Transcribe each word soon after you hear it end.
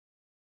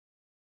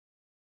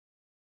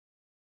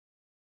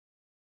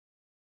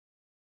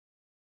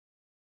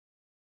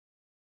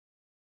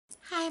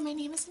Hi, my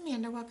name is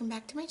Amanda. Welcome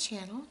back to my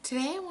channel.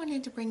 Today I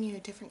wanted to bring you a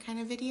different kind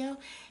of video,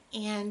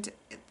 and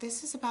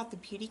this is about the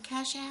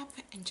myBeautyCache app.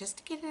 And just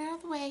to get it out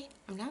of the way,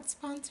 I'm not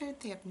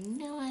sponsored. They have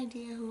no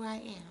idea who I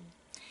am.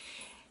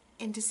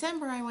 In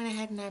December, I went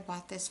ahead and I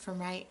bought this for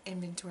my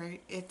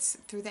inventory. It's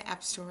through the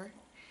App Store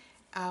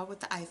with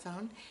the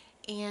iPhone,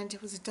 and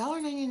it was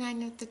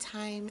 $1.99 at the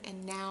time,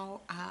 and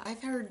now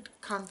I've heard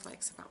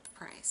conflicts about the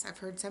price. I've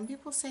heard some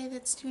people say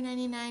that's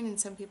 $2.99 and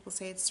some people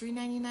say it's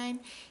 $3.99.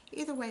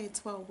 Either way,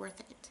 it's well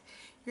worth it.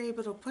 You're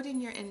able to put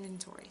in your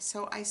inventory.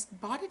 So I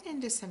bought it in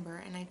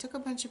December, and I took a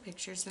bunch of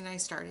pictures and I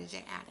started to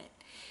add it.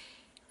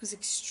 It was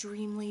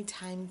extremely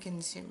time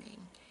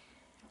consuming.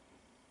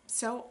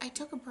 So I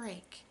took a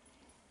break,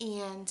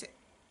 and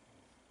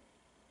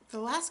the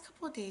last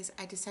couple of days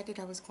I decided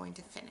I was going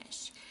to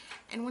finish.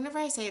 And whenever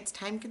I say it's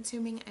time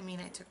consuming, I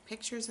mean I took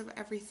pictures of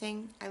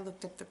everything. I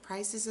looked up the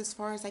prices as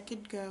far as I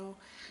could go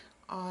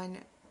on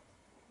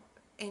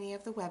any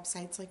of the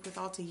websites. Like with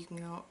Ulta, you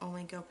can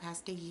only go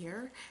past a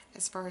year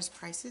as far as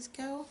prices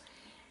go.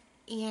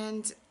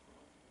 And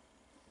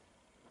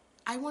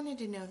I wanted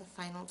to know the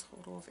final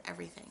total of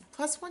everything.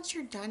 Plus, once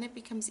you're done, it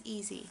becomes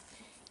easy.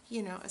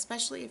 You know,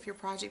 especially if you're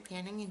project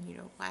planning and you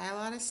don't buy a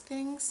lot of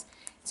things,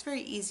 it's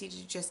very easy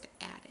to just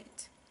add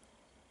it.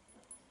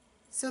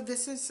 So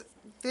this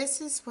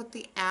is what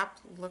the app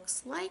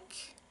looks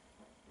like.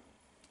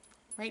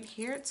 Right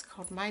here, it's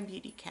called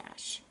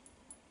myBeautyCache.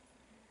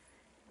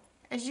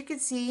 As you can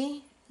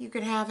see, you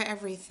could have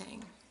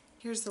everything.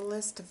 Here's the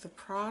list of the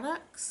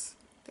products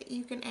that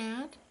you can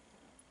add.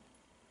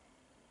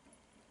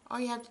 All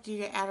you have to do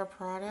to add a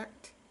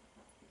product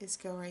is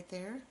go right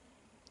there.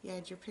 You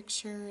add your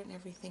picture and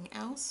everything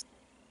else.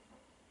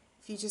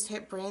 If you just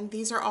hit brand,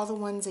 these are all the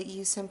ones that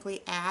you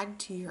simply add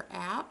to your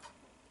app.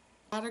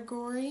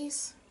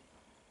 Categories,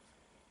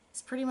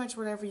 it's pretty much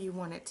whatever you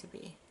want it to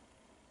be.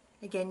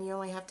 Again, you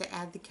only have to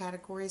add the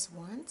categories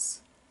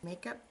once.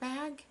 Makeup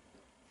bag,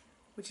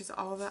 which is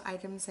all the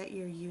items that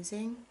you're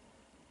using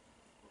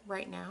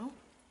right now.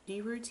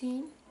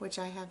 Routine, which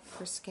I have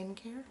for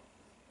skincare.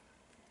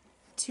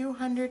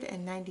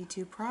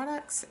 292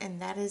 products,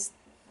 and that is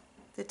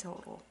the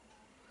total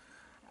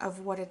of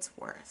what it's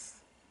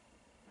worth.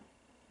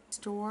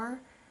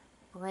 Store,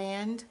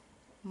 brand,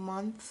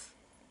 month,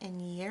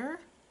 and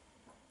year.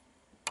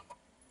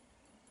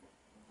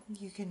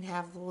 You can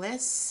have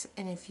lists,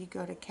 and if you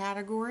go to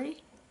category,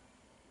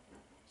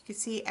 you can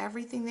see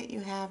everything that you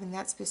have in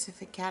that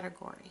specific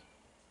category.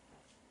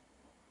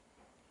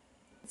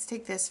 Let's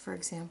take this for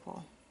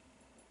example.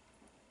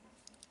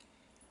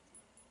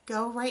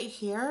 Go right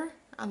here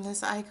on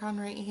this icon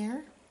right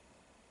here,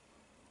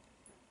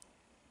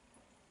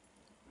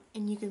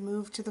 and you can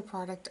move to the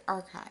product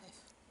archive.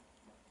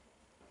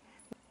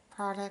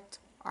 Product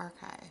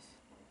archive.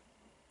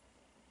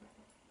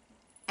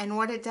 And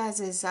what it does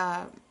is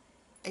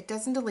it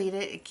doesn't delete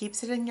it, it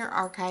keeps it in your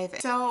archive.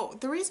 So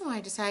the reason why I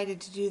decided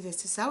to do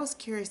this is I was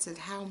curious at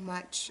how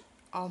much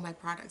all my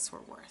products were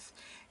worth.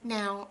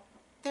 Now,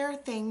 there are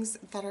things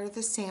that are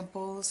the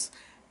samples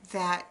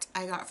that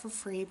I got for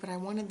free, but I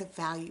wanted the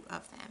value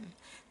of them.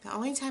 The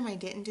only time I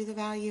didn't do the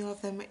value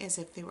of them is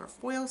if they were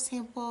foil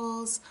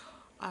samples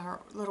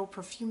or little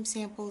perfume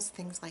samples,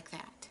 things like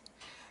that.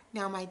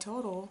 Now my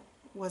total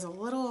was a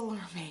little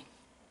alarming.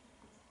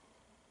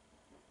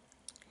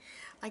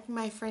 Like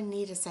my friend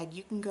Nita said,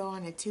 you can go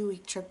on a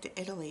 2-week trip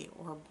to Italy,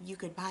 or you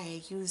could buy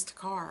a used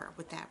car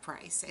with that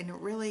price. And it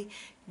really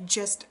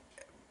just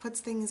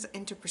puts things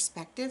into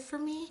perspective for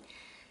me,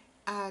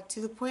 to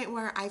the point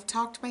where I've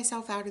talked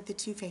myself out of the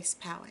Too Faced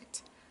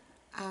palette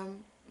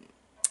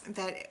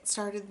that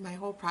started my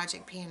whole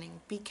project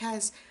planning.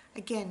 Because,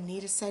 again,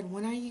 Nita said,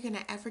 when are you going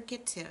to ever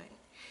get to it?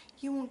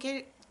 You won't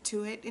get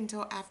to it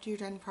until after you're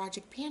done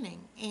project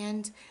planning.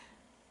 And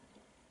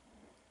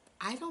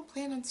I don't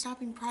plan on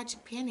stopping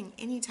project panning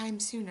anytime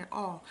soon at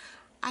all.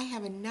 I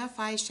have enough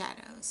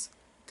eyeshadows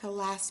to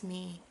last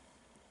me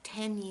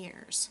 10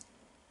 years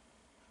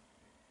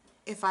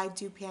if I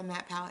do pan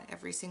that palette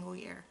every single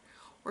year,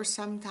 or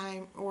some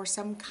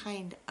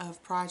kind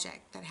of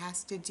project that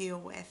has to deal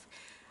with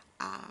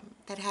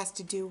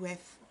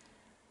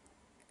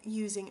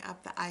using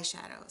up the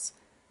eyeshadows.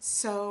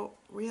 So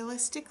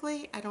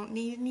realistically, I don't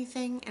need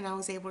anything, and I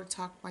was able to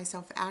talk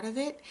myself out of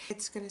it.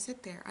 It's going to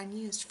sit there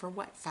unused for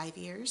what, 5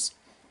 years?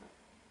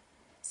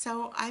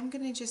 So I'm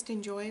going to just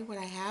enjoy what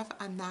I have.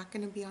 I'm not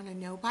going to be on a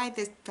no-buy.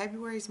 This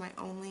February is my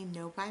only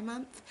no-buy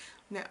month.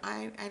 No,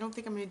 I don't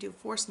think I'm going to do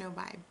forced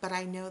no-buy, but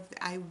I know that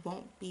I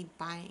won't be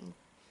buying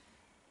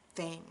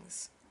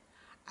things.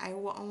 I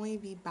will only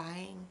be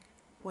buying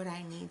what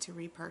I need to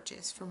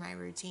repurchase for my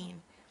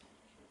routine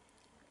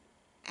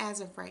as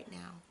of right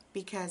now,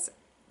 because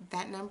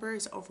that number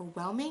is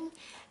overwhelming,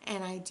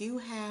 and I do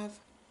have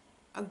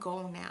a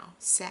goal now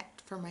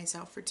set for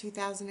myself for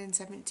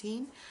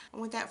 2017. I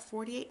want that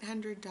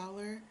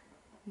 $4,800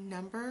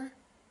 number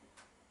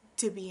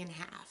to be in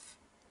half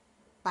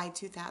by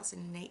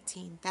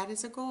 2018. That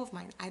is a goal of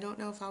mine. I don't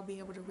know if I'll be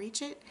able to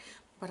reach it,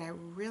 but I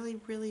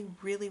really, really,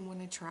 really want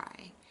to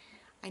try.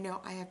 I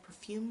know I have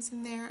perfumes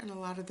in there, and a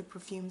lot of the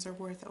perfumes are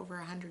worth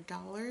over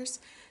 $100,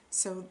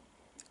 so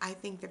I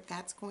think that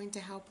that's going to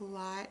help a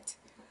lot.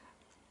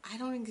 I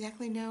don't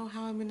exactly know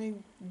how I'm going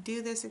to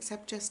do this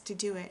except just to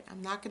do it.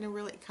 I'm not going to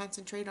really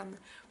concentrate on the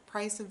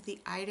price of the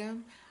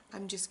item.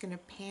 I'm just going to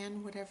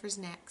pan whatever's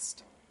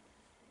next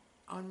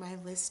on my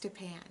list to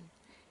pan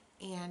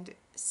and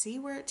see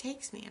where it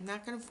takes me. I'm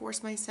not going to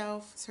force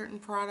myself certain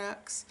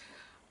products.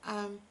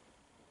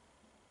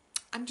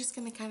 I'm just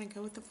going to kind of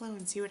go with the flow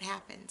and see what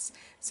happens.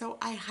 So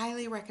I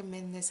highly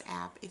recommend this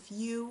app if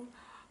you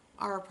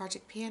are a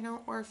project planner,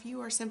 or if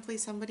you are simply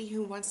somebody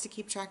who wants to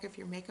keep track of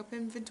your makeup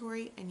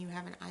inventory and you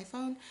have an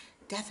iPhone.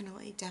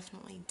 Definitely,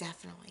 definitely,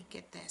 definitely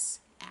get this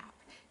app.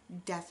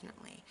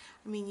 Definitely.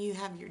 I mean, you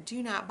have your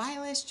do not buy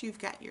list, you've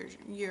got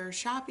your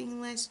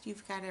shopping list,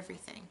 you've got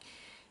everything.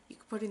 You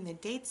can put in the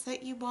dates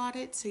that you bought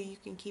it so you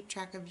can keep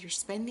track of your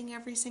spending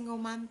every single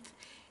month.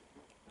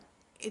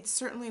 It's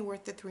certainly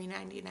worth the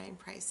 $3.99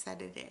 price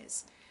that it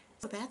is.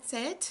 So that's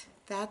it.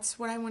 That's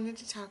what I wanted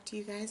to talk to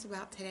you guys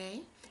about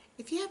today.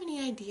 If you have any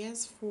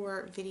ideas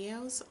for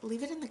videos,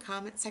 leave it in the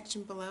comment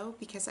section below,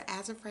 because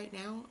as of right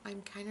now,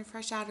 I'm kind of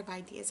fresh out of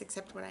ideas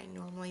except what I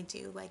normally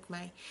do, like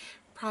my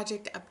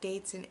project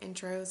updates and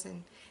intros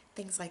and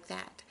things like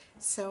that.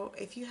 So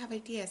if you have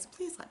ideas,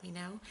 please let me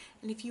know.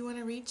 And if you want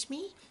to reach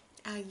me,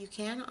 you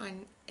can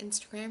on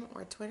Instagram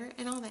or Twitter,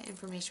 and all that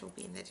information will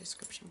be in the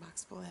description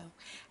box below.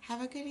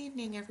 Have a good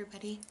evening,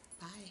 everybody.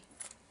 Bye.